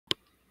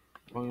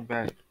Welcome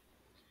back to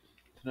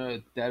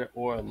another Dead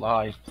or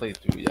Alive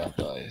playthrough, y'all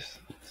guys.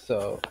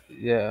 So,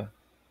 yeah,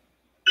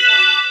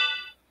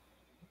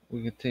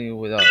 we continue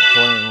with our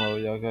tournament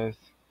mode, y'all guys.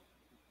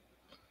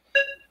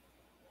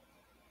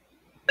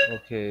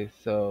 Okay,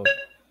 so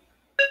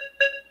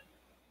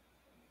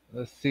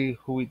let's see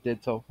who we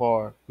did so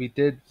far. We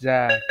did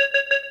Zach,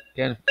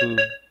 Genfu,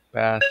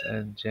 Bass,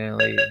 and Jan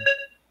Lee.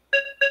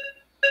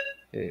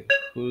 Okay,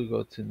 who do we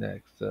go to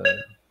next?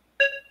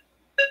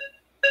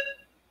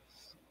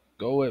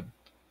 Go with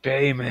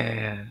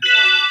Bayman.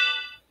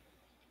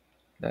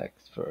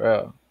 Next, for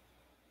real.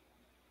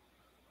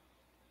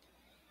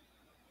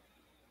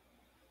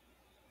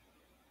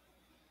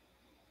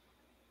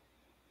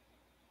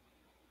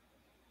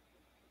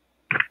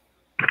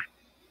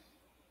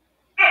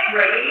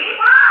 Ready?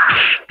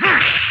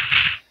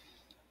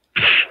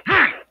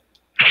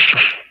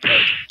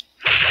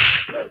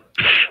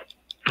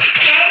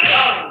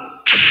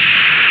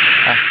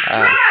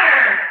 Haha.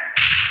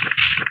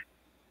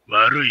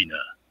 悪いな。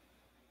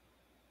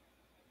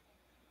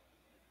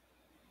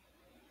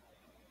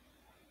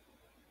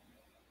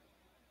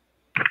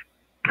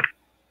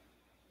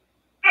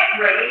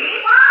Ready?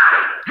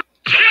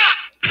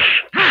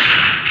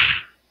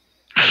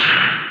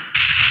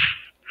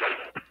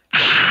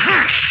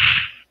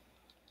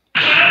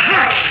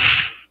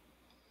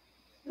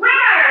 Winner!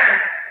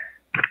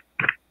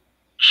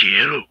 消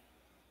えろ。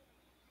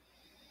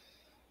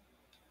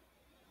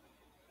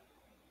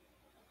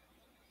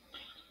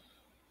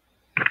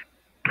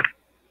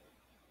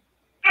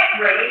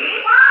Ready?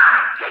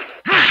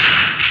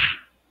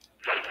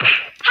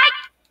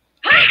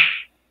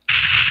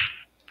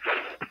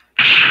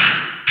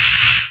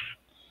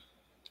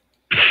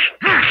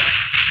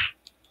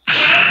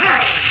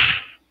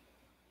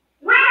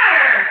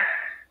 Winner!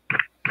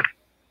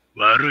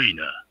 悪い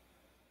な。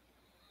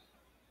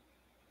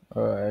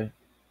 Alright.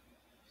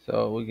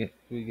 So we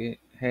getting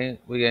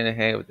a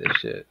hang with this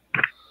shit.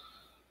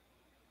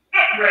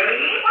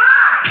 Ready?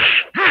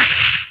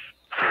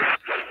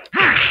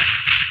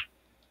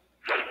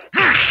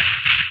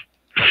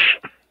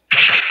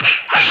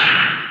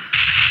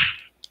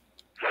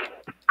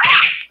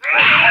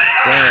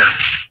 Damn it.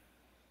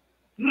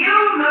 You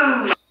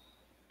lose.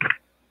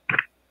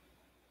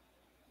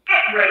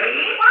 Ready?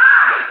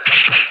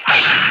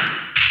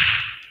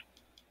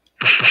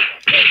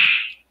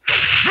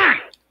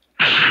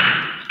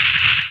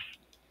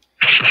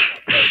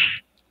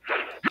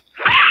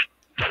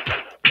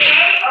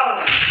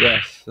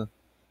 Yes.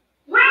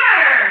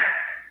 Winner!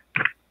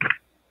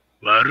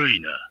 悪い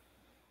な。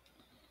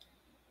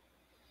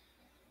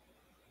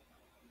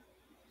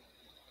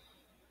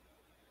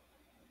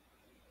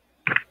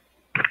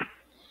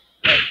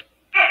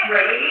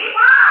 Ready?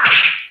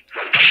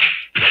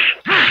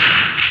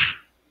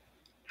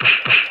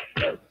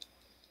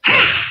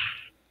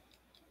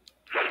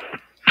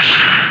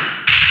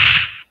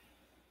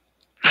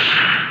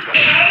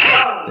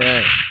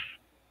 Damn.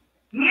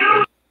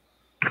 You.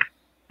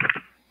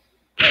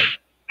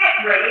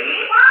 Ready?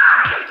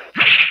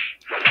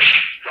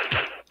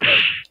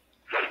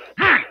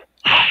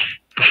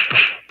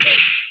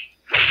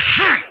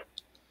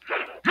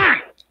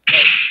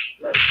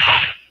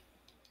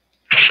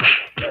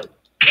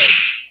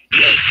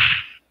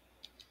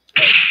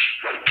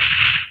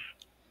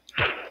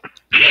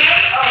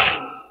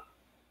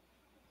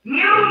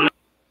 You.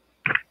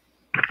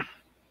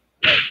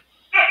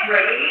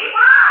 Ready?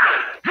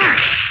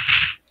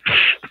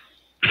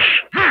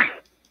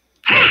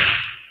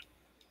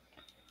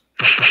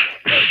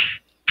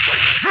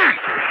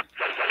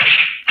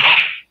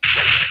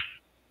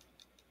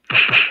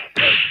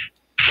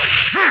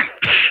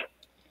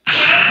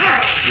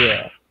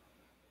 Yeah.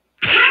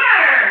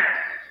 Winner!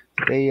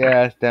 Stay your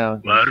ass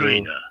down, 悪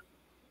い Genfu. な。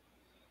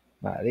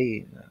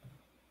 Marina.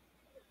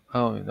 I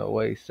don't even know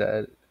what he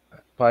said,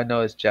 but I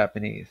know it's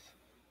Japanese.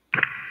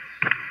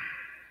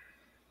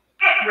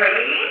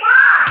 Ready?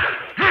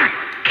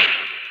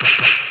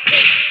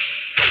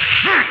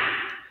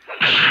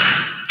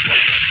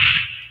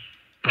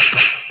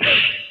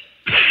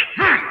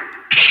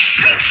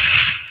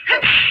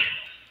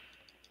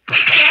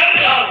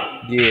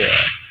 Yeah.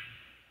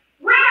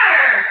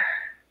 Winner!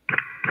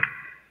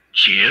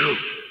 消えろ。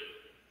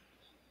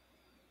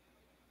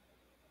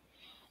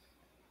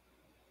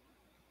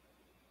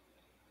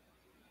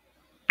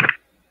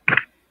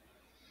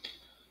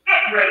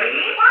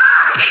 Ready?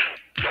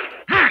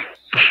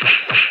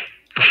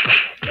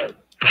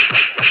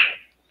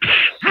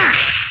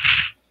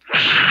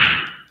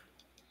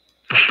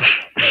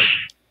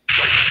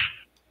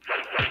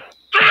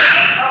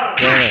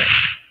 Damn it.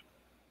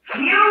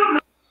 You.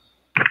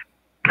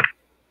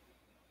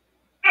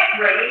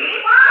 Ready?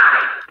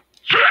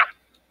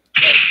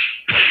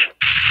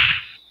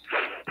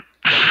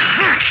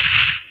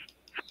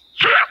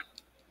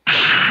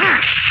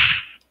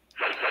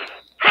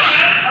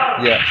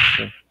 Yes.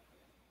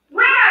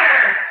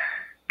 Winner!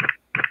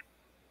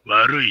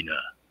 悪いな。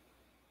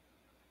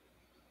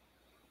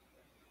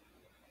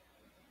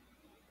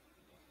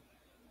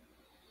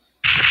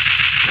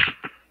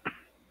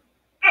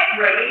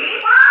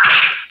 Ready?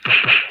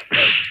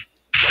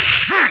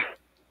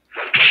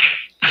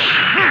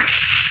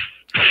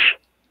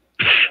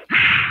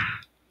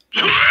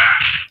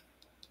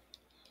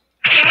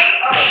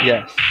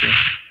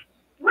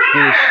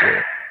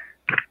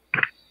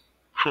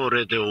 こ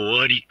れで終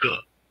わり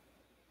か。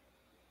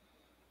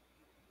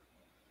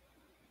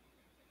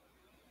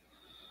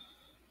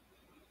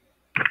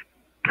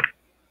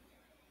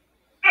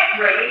Get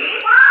ready.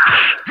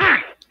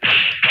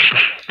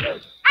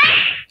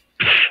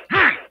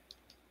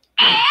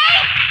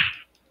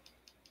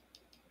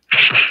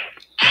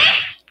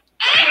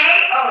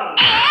 KO.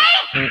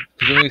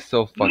 Kazumi's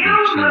so fucking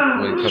cheap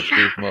when it comes to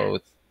these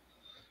modes.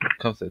 It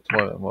comes to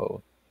tournament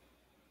mode.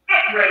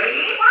 Get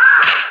ready.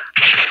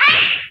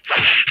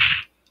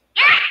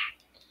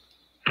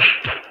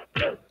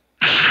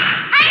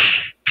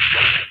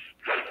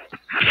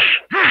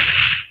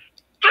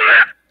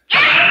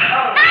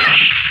 KO.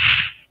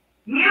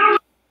 You.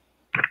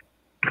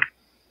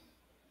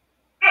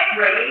 Get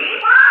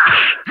ready.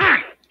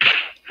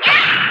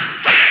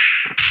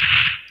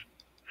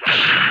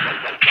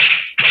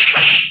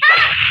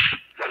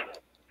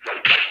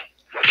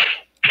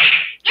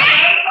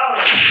 KO.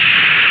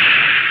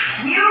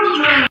 You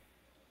lose.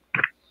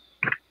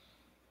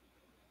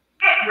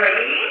 Get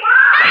ready.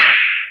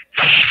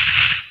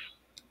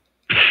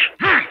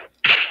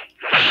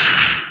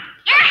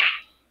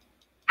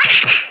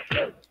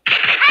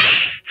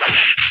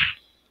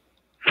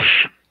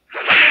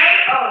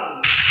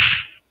 KO.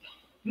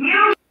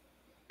 You.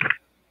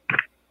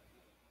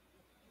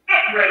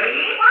 Get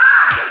ready.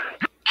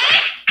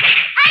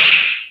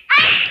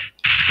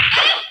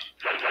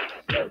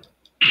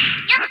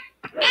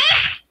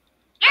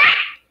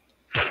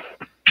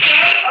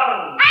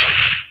 KO.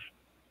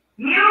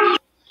 You.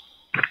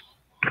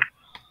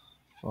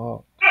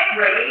 Fuck. Get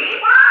ready.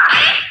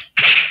 KO.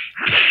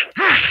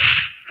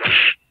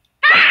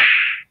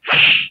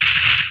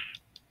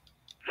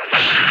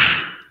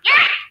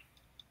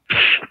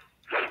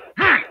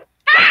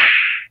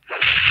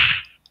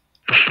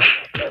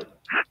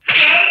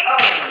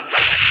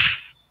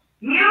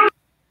 You.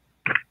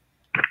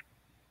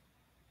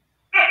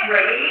 Get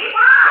ready.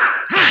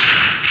 KO.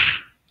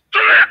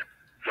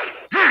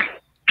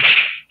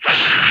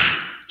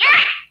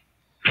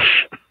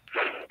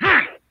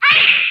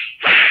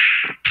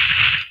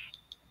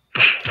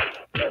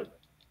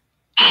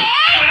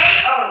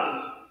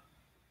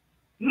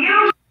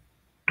 You.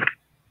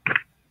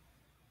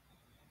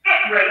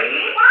 Get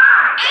ready.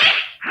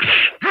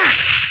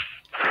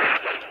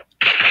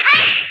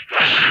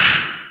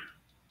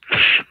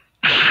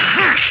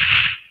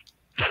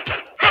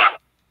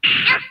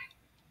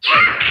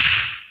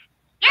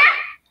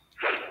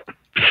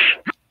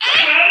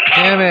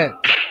 Damn it!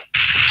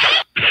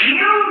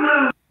 You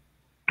lose.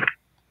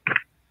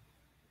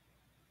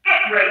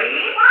 Get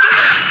ready.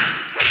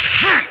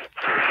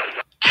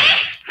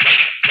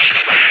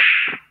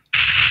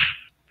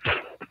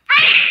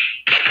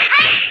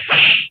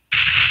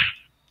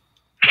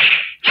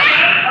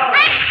 KO.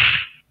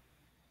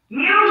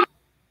 You.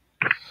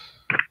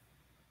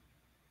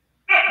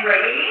 Get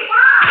ready.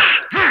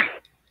 KO.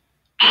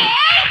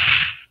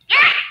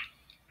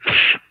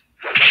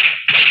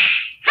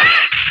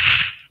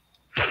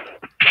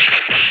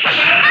 You.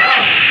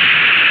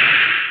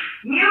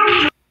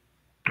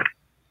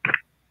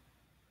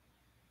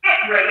 Get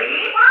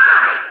ready.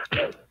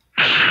 KO.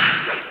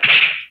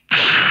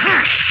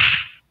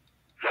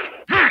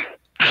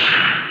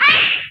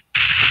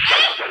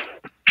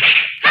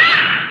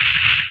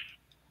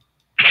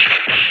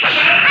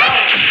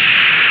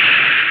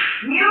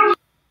 You.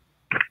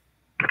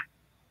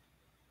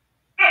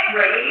 Get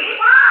ready.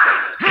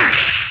 KO.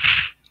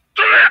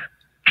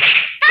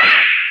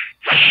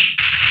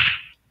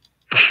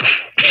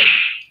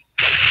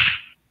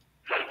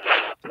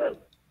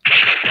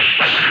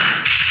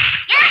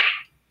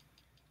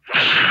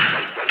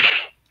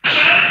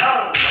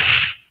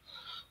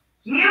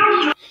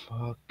 You.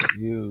 Fuck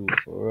you,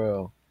 for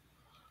real.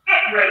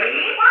 Get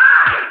ready.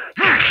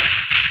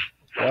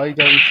 Why you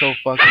gotta be so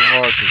fucking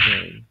hard to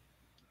me?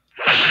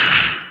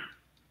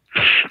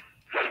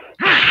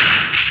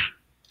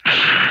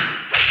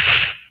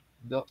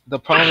 The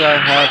problem that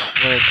I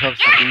have when it comes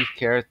to these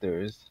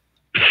characters,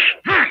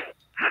 KO.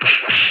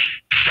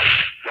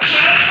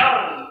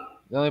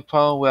 the only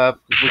problem we have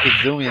with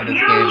Kazumi in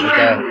this game is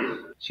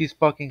that she's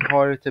fucking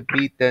harder to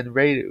beat than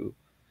Radu.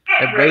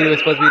 And Radu is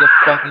supposed to be the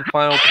fucking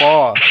final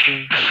boss.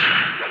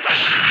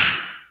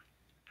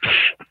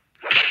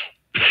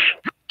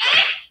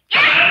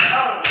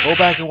 Go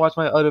back and watch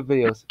my other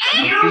videos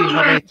and see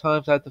how many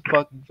times I had to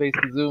fucking face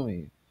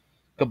Kazumi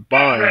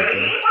combined.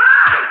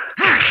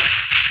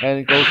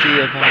 And go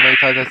see how many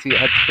times I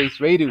had to face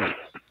Radu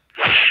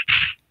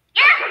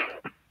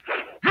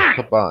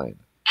combined.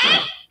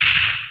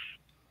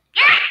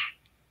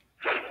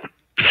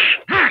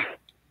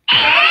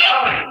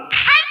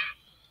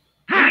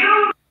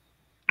 You.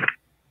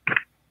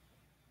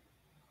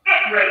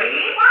 Get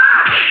ready.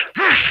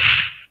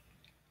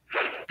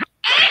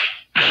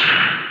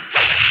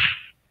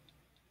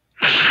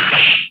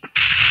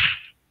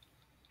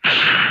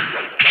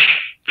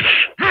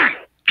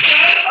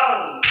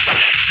 KO.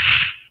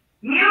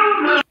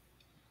 You lose.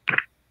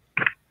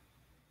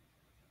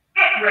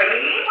 Get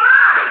ready.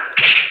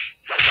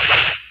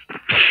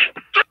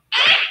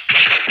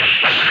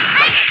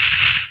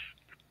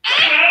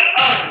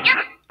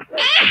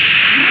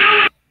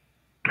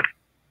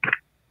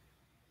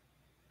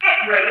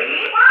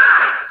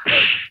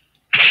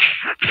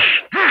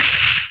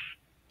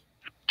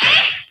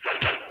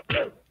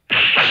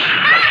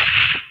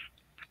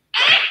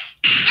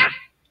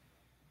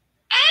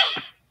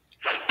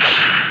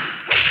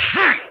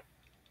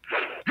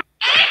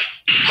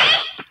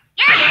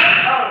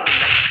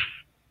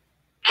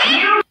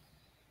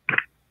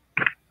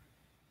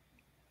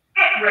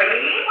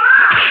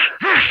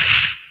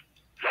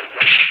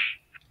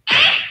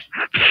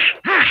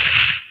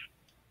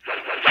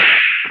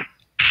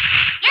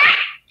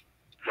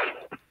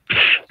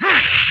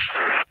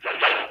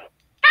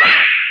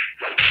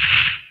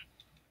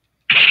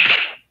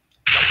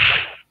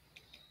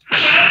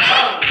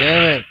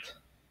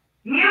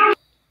 Music.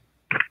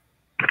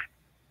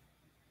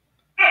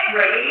 Get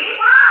ready.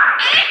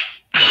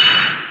 Live.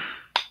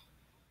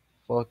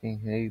 Fucking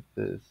hate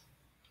this.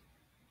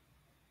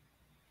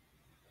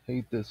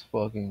 Hate this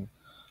fucking.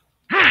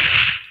 I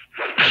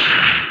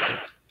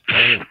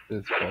hate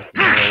this fucking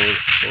mode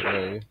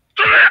away.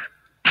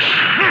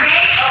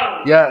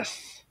 KO.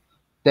 Yes!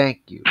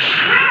 Thank you.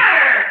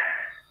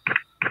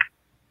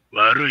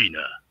 Winner. 悪いな。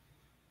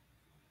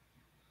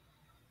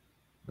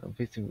 I'm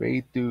facing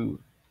Raid Dude.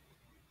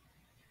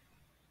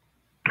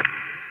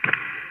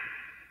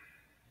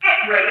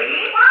 Get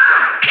ready.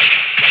 Live.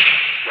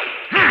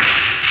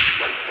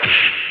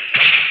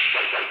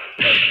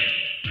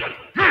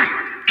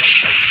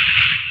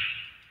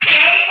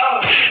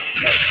 KO.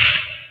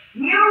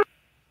 Music.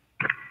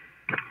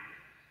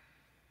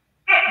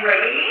 Get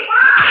ready.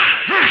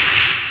 Live.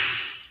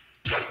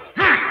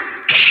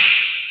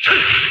 KO.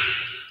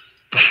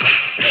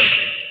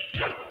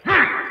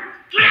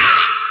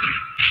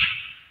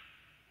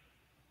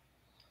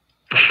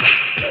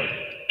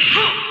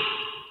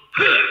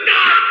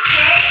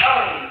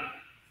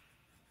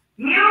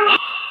 Music.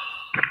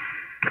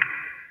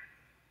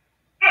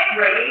 Get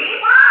ready.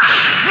 Live.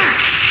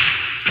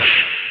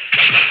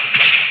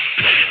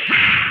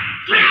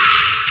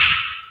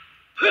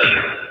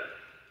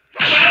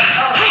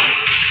 KO.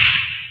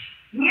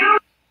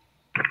 Music.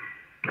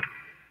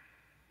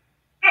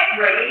 Get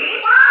ready.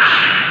 Live.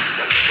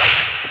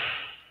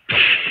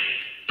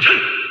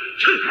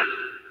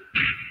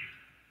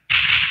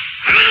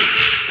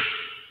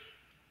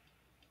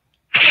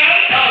 KO.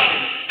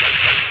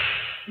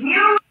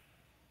 Music.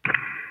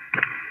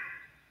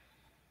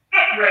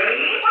 Get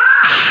ready.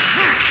 Live.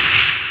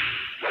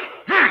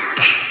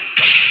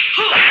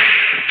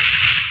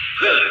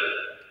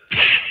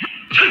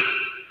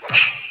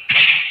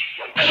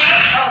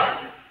 KO.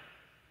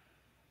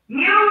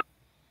 Music.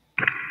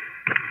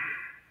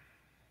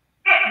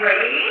 Get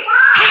ready.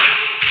 Live.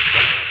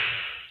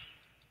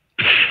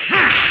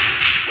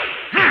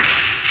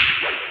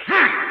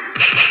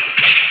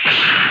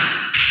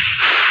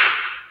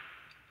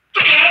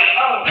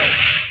 KO.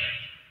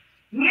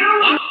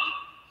 Music.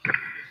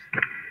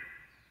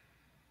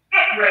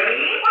 Get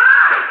ready.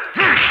 Live.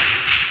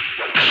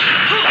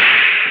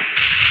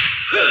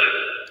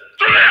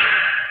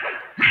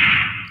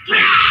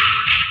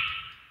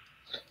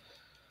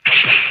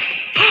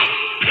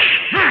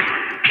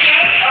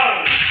 KO.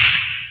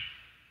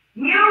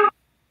 Music.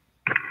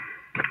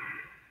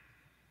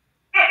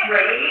 Get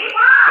ready.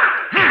 Live.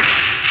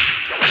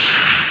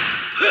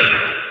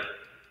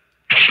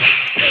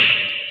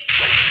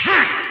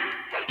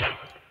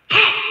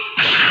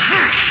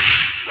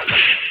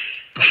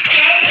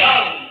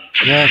 KO.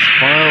 Yes,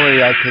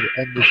 finally I could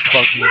end this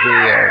fucking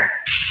video.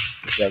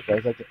 Yeah,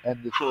 guys, I could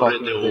end this これ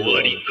fucking で終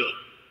わ video. りか。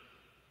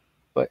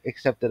 But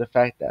except for the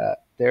fact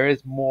that there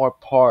is more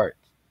parts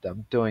that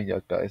I'm doing,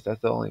 you guys.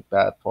 That's the only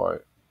bad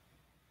part.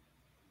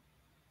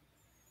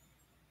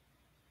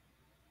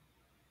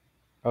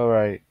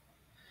 Alright.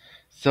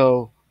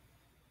 So,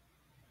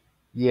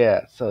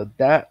 yeah. So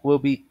that will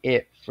be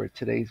it for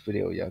today's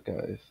video, you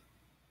guys.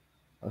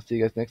 I'll see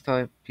you guys next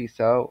time. Peace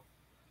out.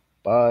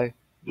 Bye.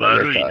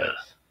 Love you 悪いな。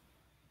 guys.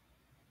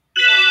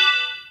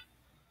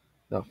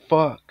 No,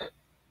 fuck.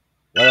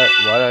 Why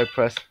did I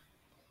press...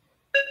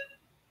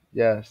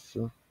 Yes.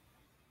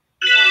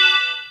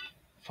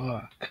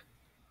 Fuck.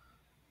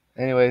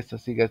 Anyways, I'll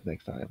see you guys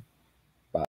next time.